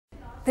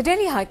The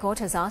Delhi High Court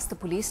has asked the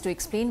police to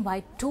explain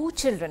why 2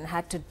 children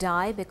had to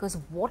die because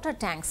water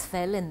tanks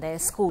fell in their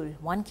school.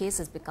 One case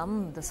has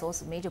become the source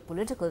of major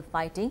political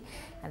fighting,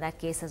 and that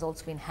case has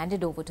also been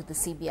handed over to the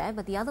CBI,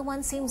 but the other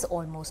one seems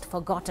almost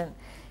forgotten.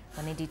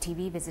 When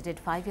NDTV visited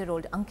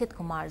 5-year-old Ankit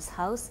Kumar's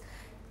house,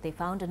 they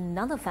found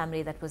another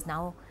family that was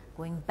now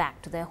going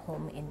back to their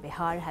home in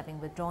Bihar, having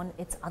withdrawn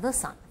its other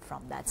son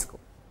from that school.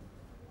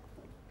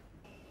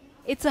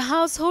 It's a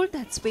household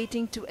that's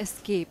waiting to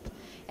escape.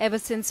 Ever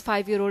since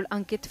 5-year-old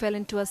Ankit fell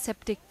into a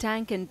septic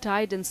tank and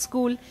died in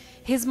school,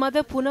 his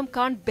mother Poonam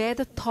can't bear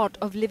the thought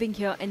of living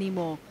here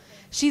anymore.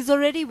 She's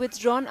already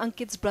withdrawn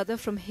Ankit's brother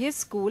from his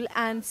school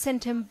and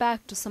sent him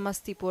back to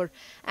Samastipur.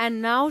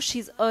 And now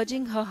she's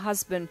urging her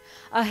husband,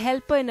 a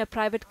helper in a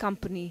private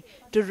company,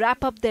 to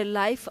wrap up their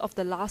life of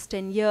the last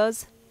 10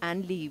 years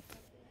and leave.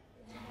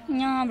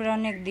 यहाँ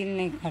रहने का दिल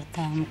नहीं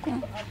करता हमको,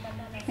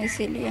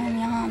 इसीलिए हम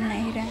यहाँ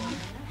नहीं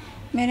रहेंगे.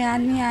 मेरे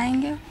आदमी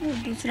आएंगे और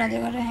दूसरा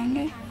जगह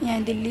रहेंगे.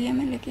 यहाँ दिल्ली है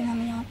मैं, लेकिन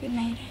हम यहाँ पे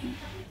नहीं रहेंगे.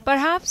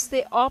 Perhaps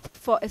they opt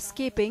for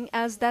escaping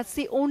as that's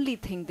the only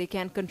thing they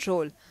can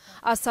control.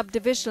 A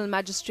subdivisional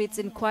magistrate's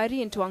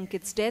inquiry into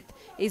Ankit's death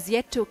is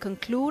yet to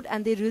conclude,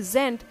 and they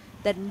resent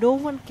that no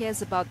one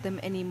cares about them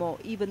anymore,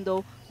 even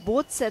though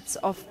both sets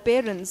of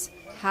parents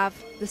have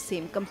the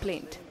same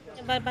complaint.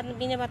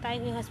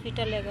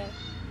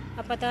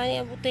 अब पता नहीं,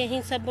 अब तो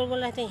यही सब बोल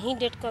रहे थे, यही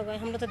डेट कर गए,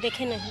 हम लोग तो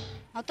देखे नहीं.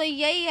 हाँ, तो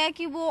यही है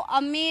कि वो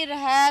अमीर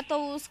है, तो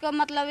उसका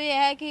मतलब ये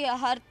है कि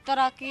हर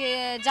तरह की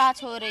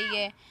जांच हो रही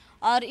है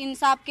और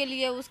इंसाफ के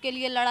लिए उसके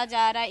लिए लड़ा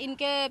जा रहा है.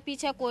 इनके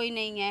पीछे कोई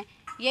नहीं है,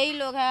 यही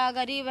लोग हैं.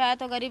 गरीब है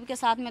तो गरीब के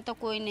साथ में तो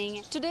कोई नहीं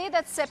है. Today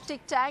that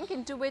septic tank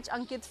into which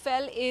Ankit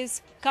fell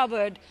is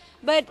covered,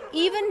 but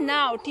even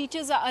now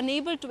teachers are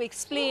unable to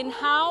explain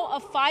how a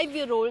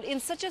 5-year-old in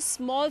such a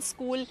small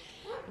school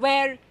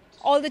where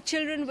all the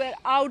children were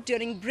out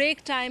during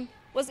break time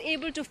was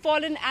able to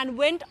fall in and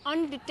went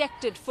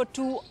undetected for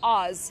 2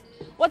 hours.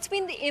 What's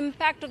been the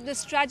impact of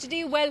this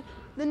tragedy? Well,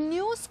 the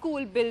new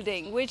school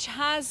building, which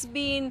has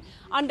been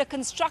under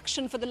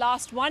construction for the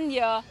last 1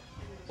 year,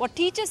 what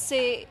teachers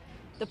say,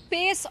 the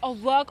pace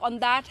of work on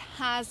that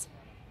has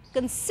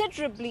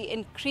considerably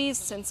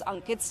increased since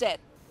Ankit's death.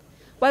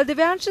 While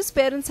Divyansh's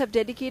parents have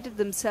dedicated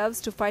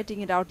themselves to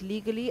fighting it out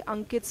legally,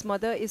 Ankit's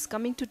mother is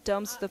coming to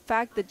terms with the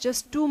fact that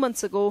just 2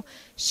 months ago,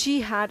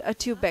 she had a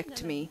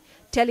tubectomy,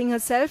 telling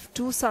herself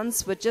 2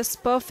 sons were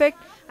just perfect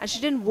and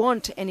she didn't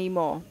want any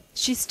more.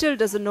 She still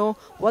doesn't know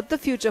what the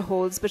future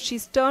holds, but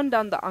she's turned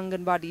down the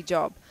Anganwadi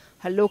job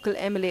her local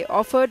MLA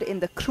offered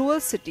in the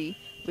cruel city,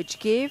 which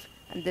gave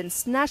and then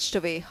snatched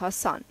away her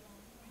son.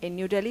 In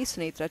New Delhi,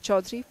 Sunitra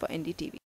Chaudhary for NDTV.